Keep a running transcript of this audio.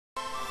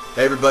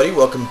Hey everybody,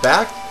 welcome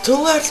back to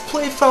Let's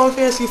Play Final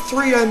Fantasy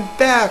III. I'm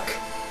back!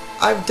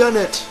 I've done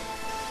it!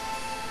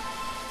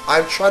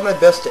 I've tried my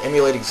best to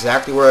emulate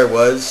exactly where I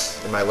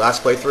was in my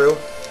last playthrough.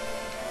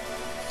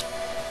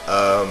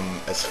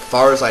 As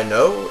far as I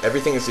know,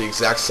 everything is the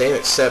exact same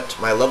except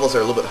my levels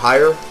are a little bit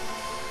higher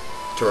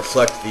to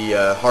reflect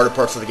the harder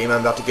parts of the game I'm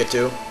about to get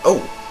to.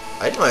 Oh!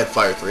 I didn't know I had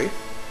Fire 3.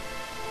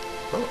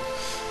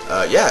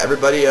 Oh. Yeah,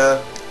 everybody,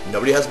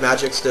 nobody has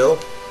magic still.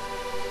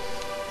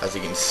 As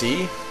you can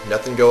see,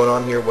 nothing going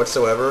on here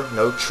whatsoever,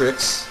 no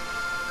tricks.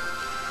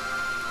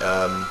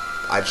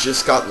 I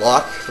just got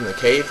Locke from the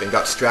cave and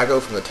got Strago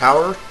from the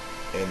tower,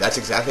 and that's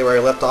exactly where I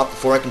left off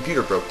before my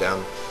computer broke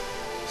down.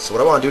 So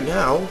what I want to do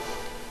now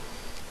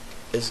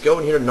is go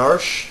in here to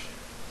Narsh,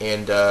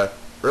 and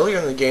earlier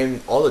in the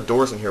game, all the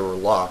doors in here were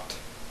locked.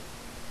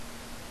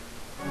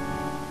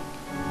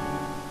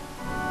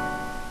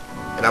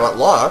 And I want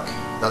Locke,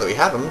 now that we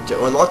have him,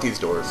 to unlock these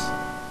doors.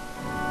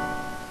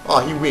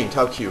 Aw, he winked,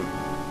 how cute.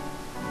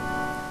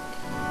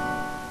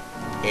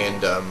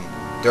 And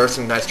there are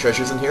some nice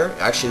treasures in here.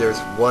 Actually, there's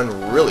one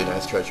really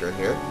nice treasure in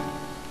here.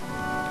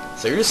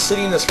 So you're just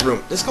sitting in this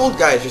room. This gold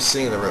guy is just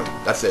sitting in the room.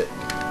 That's it.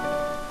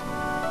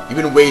 You've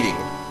been waiting.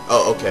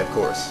 Oh, okay, of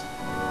course.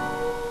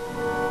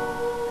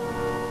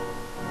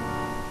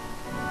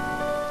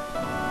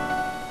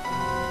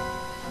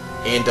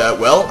 And,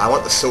 well, I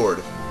want the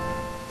sword.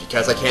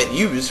 Because I can't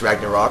use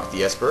Ragnarok,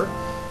 the Esper.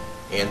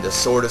 And the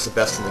sword is the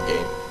best in the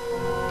game.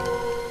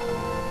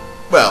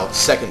 Well,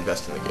 second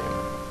best in the game.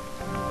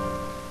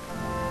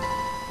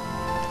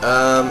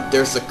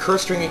 There's the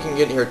curse ring you can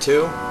get in here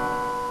too.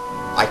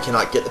 I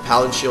cannot get the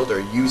Paladin Shield, or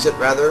use it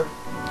rather.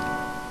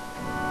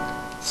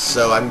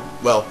 So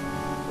well,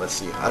 let's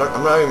see.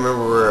 I'm not even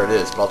remember where it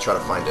is, but I'll try to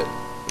find it.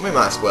 We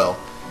might as well.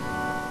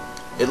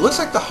 It looks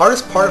like the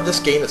hardest part of this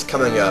game that's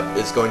coming up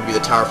is going to be the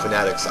Tower of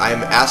Fanatics. I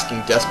am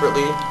asking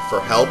desperately for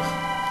help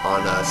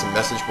on some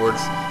message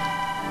boards.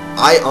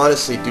 I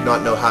honestly do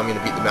not know how I'm going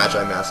to beat the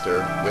Magi Master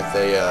with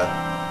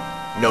a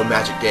no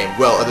magic game.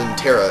 Well, other than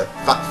Terra.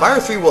 Fire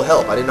 3 will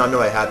help. I did not know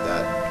I had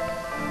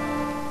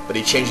that. But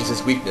he changes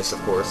his weakness,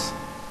 of course.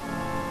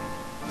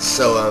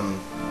 So,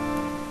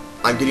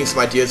 I'm getting some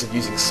ideas of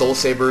using Soul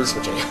Sabers,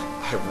 which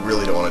I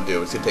really don't want to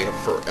do. It's going to take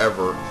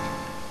forever.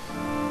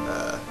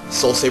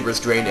 Soul Sabers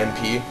drain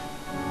MP.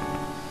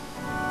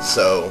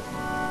 So,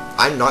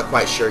 I'm not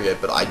quite sure yet,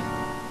 but I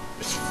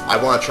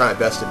want to try my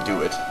best to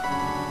do it.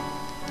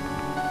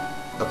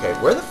 Okay,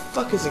 where the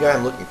fuck is the guy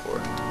I'm looking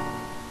for?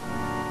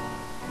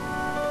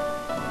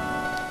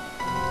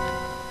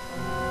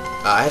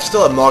 I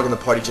still have Mog in the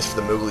party just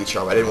for the Moogly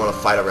charm. I didn't want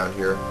to fight around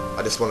here.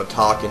 I just want to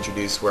talk,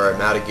 introduce where I'm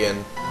at again.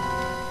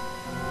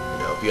 You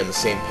know, be on the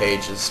same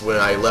page as when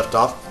I left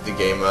off the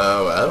game.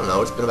 I don't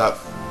know, it's been about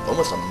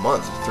almost a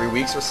month, 3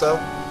 weeks or so.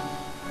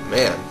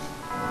 Man,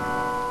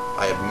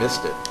 I have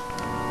missed it.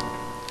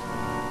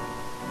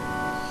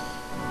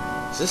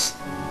 Is this...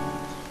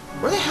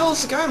 Where the hell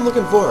is the guy I'm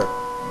looking for?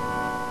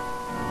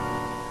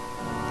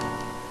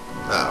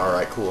 Ah,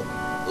 alright, cool.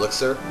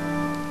 Elixir.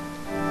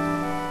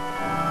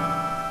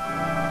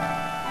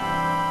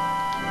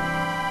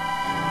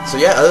 So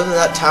yeah, other than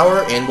that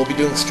tower, and we'll be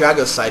doing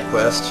Strago's side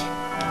quest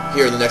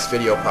here in the next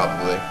video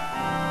probably.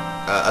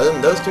 Other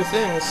than those two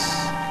things,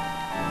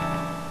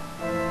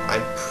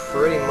 I'm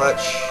pretty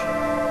much...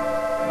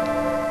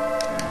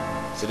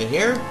 Is it in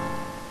here?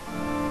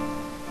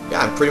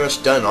 Yeah, I'm pretty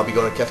much done. I'll be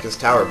going to Kefka's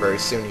tower very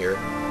soon here.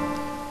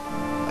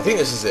 I think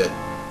this is it.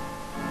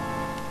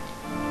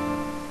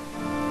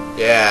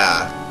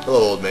 Yeah. Hello,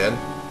 old man.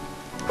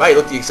 Wow, you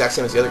look the exact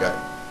same as the other guy.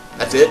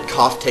 That's it?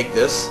 Cough, take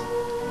this.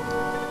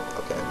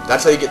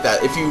 That's how you get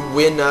that. If you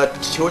win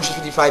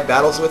 255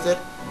 battles with it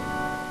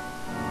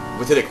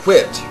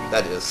equipped,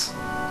 that is,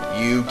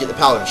 you get the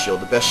Paladin Shield,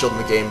 the best shield in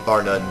the game,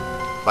 bar none,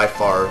 by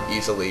far,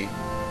 easily,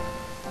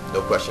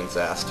 no questions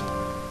asked.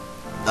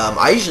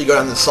 I usually go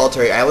down to the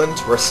Solitary Island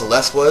where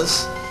Celeste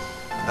was,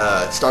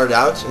 started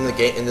out in the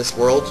game in this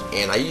world,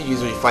 and I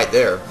usually fight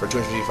there for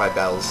 255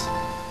 battles.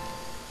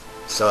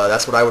 So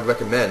that's what I would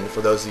recommend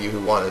for those of you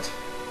who want it.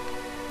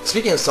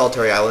 Speaking of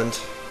Solitary Island,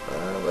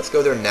 let's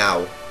go there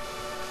now.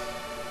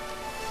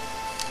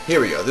 Here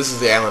we go. This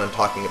is the island I'm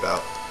talking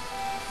about.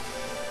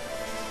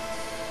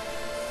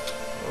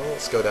 Well,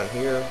 let's go down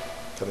here.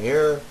 Come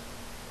here.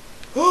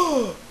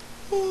 Oh!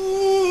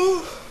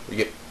 We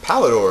get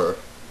Palador.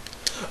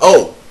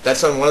 Oh!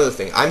 That's on one other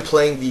thing. I'm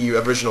playing the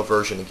original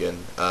version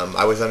again.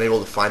 I was unable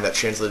to find that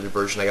translated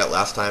version I got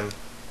last time.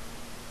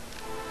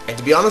 And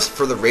to be honest,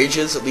 for the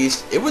rages at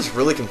least, it was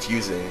really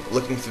confusing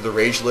looking through the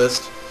rage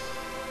list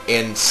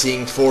and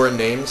seeing foreign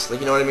names. Like,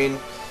 you know what I mean?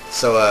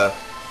 So,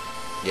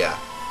 yeah.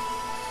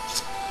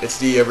 It's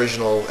the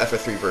original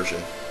FF3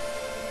 version.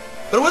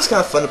 But it was kind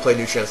of fun to play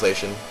new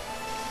translation.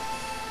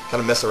 Kind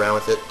of mess around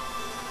with it.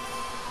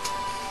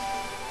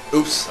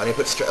 Oops, I need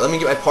to put... Let me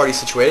get my party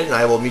situated, and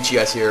I will meet you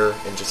guys here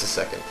in just a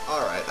second.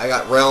 Alright, I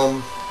got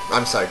Realm...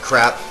 I'm sorry,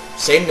 Crap.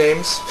 Same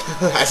names,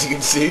 as you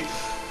can see.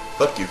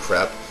 Fuck you,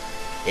 Crap.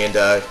 And,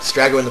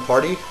 Strago in the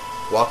party.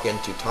 Walk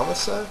into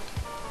Thomasa.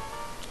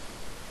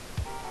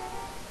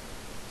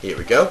 Here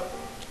we go.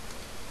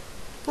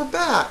 We're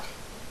back.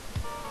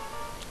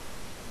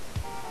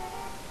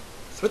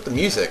 It's with the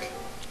music.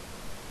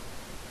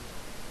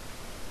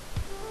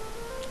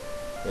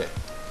 Yeah.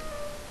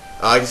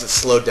 I guess it's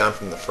slowed down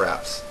from the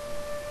fraps.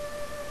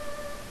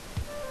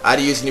 I had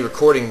to use a new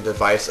recording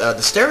device.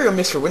 The stereo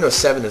mix for Windows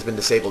 7 has been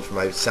disabled from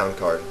my sound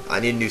card. I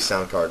need a new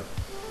sound card.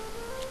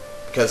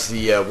 Because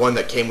the one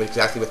that came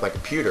exactly with my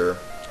computer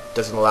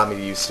doesn't allow me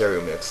to use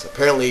stereo mix.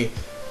 Apparently,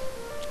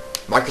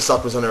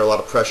 Microsoft was under a lot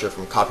of pressure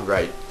from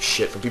copyright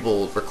shit, from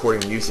people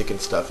recording music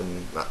and stuff,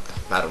 and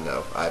I don't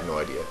know. I have no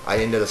idea. I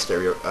didn't know the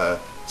stereo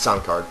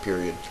sound card,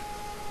 period.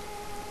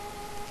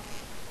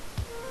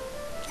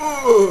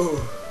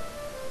 Ooh.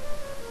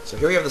 So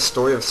here we have the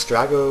story of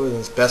Strago and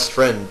his best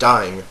friend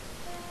dying.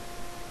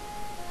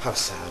 How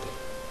sad.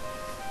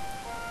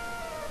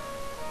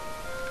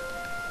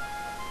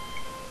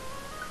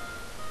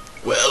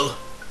 Well,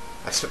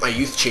 I spent my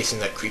youth chasing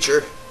that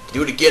creature. To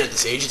do it again at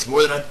this age, it's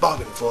more than I'd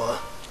bargained for.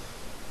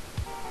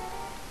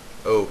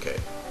 Okay.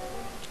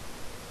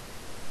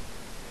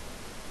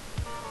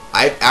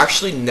 I've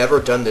actually never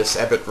done this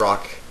Ebit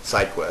Rock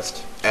side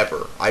quest.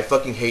 Ever. I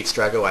fucking hate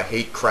Strago. I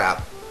hate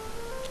crap.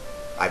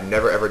 I've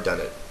never ever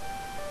done it.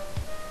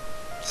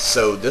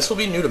 So this will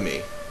be new to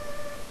me.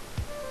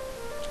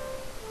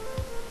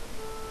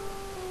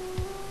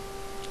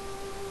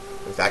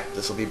 In fact,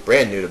 this will be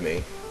brand new to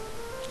me.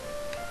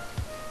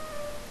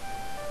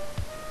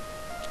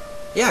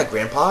 Yeah,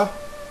 Grandpa.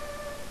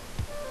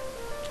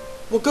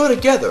 We'll go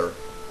together.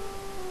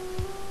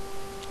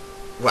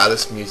 Wow,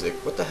 this music.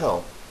 What the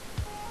hell?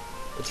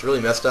 It's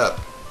really messed up.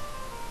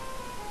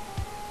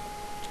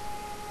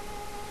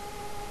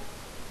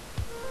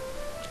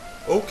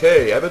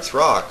 Okay, Abbott's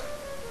Rock.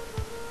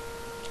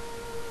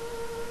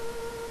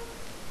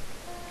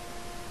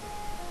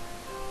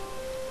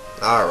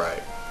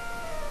 Alright.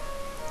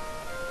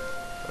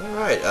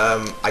 Alright,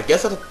 I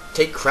guess I'll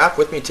take crap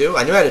with me too.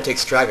 I knew I had to take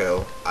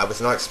Strago. I was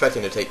not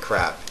expecting to take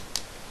crap.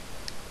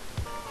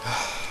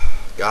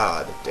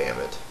 God damn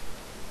it.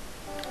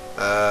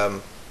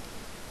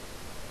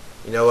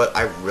 You know what?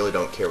 I really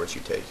don't care what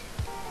you take.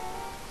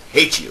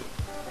 Hate you!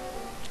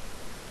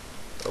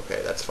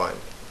 Okay, that's fine.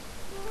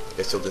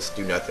 Guess you'll just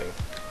do nothing.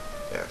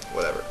 Yeah,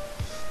 whatever.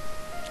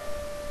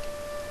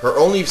 Her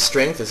only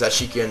strength is that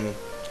she can,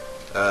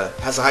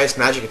 has the highest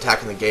magic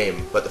attack in the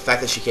game, but the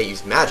fact that she can't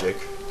use magic,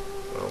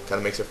 well, kind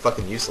of makes her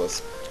fucking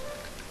useless.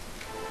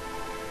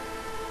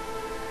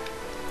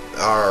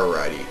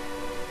 Alrighty.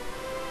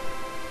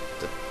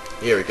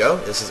 Here we go.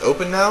 This is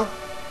open now.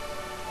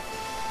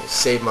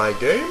 Save my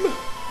game.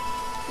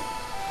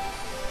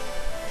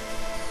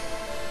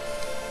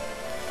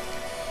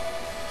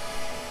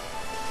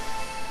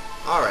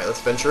 Alright,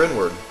 let's venture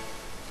inward.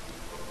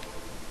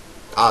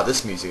 Ah,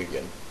 this music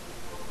again.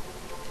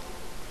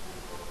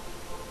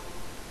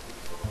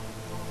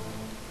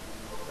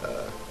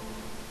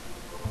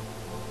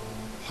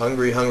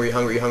 Hungry, hungry,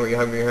 hungry, hungry,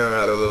 hungry, hungry,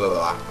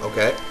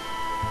 okay.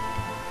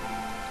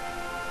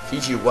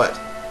 Feed you what?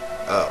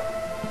 Oh.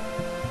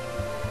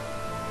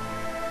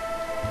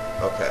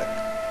 Okay.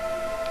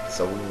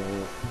 So...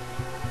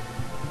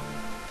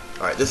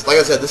 Alright, this, like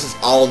I said, this is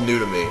all new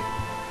to me.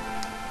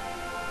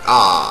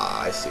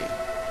 Ah, I see.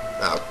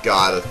 Oh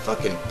god, a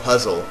fucking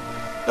puzzle.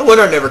 No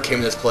wonder I never came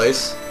to this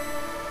place.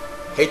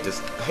 I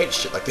hate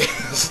shit like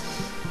this.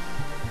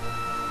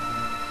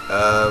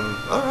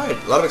 Alright,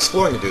 a lot of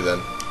exploring to do then.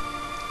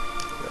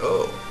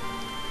 Oh.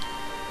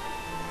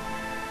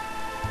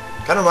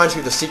 Kind of reminds me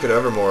of the Secret of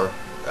Evermore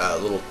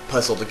little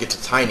puzzle to get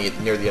to Tiny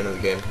near the end of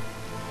the game.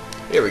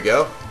 Here we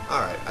go.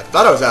 Alright, I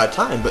thought I was out of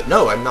time, but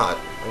no, I'm not.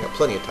 I got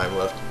plenty of time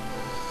left.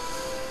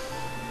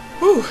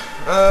 Whew.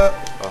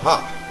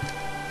 Aha.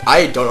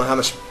 I don't know how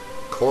much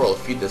coral to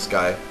feed this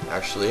guy,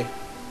 actually.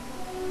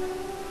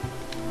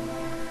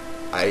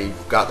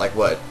 I've got, like,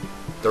 what,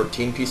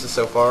 13 pieces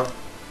so far?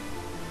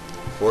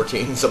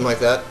 14, something like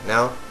that,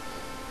 now?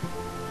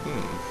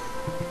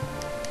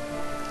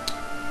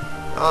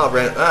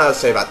 Let's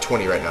say about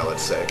 20 right now,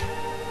 let's say.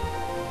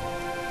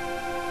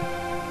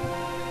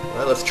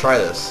 Well, let's try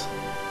this.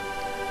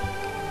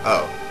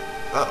 Oh.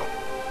 Oh.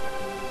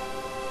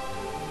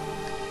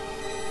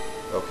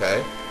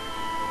 Okay.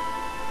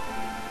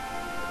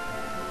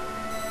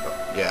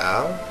 Oh,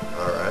 yeah.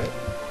 Alright.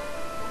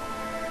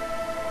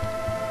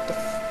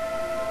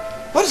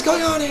 What is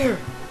going on here?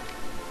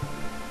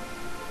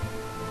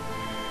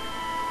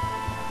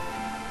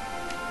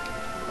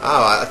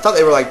 Oh, I thought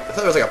they were like, I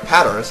thought it was like a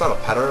pattern. It's not a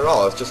pattern at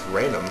all. It's just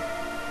random.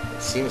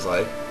 It seems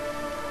like.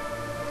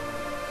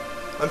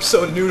 I'm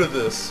so new to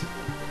this.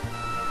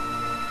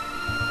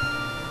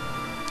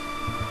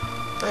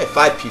 I have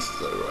 5 pieces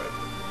though, right?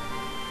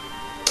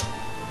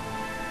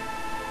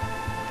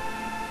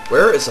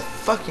 Where is the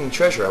fucking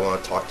treasure I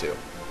want to talk to?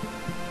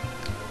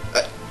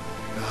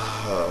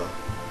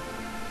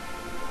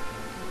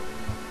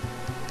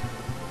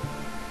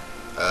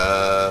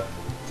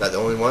 Is that the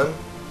only one?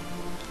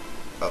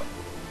 Oh.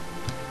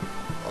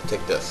 I'll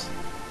take this.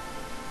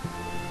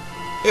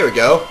 Here we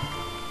go.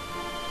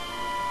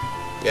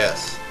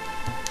 Yes.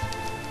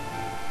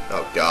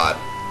 Oh god.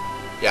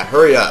 Yeah,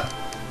 hurry up.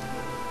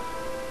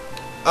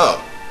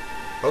 Oh.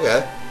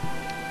 Okay.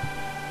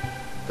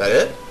 That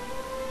it?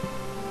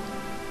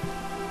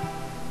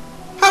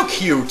 How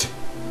cute!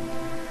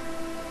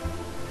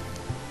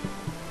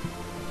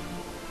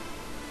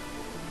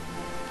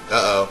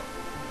 Uh-oh.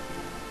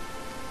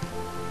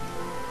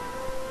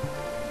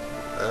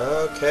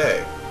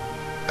 Okay.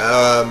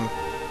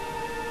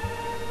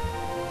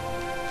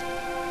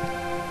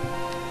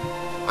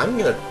 I'm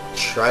gonna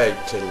try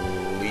to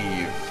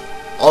leave.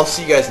 I'll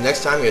see you guys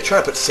next time. I'm gonna try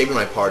to put Save in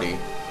my party.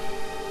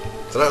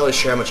 So I'm not really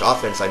sure how much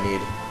offense I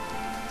need.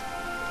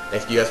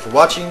 Thank you guys for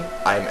watching.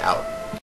 I'm out.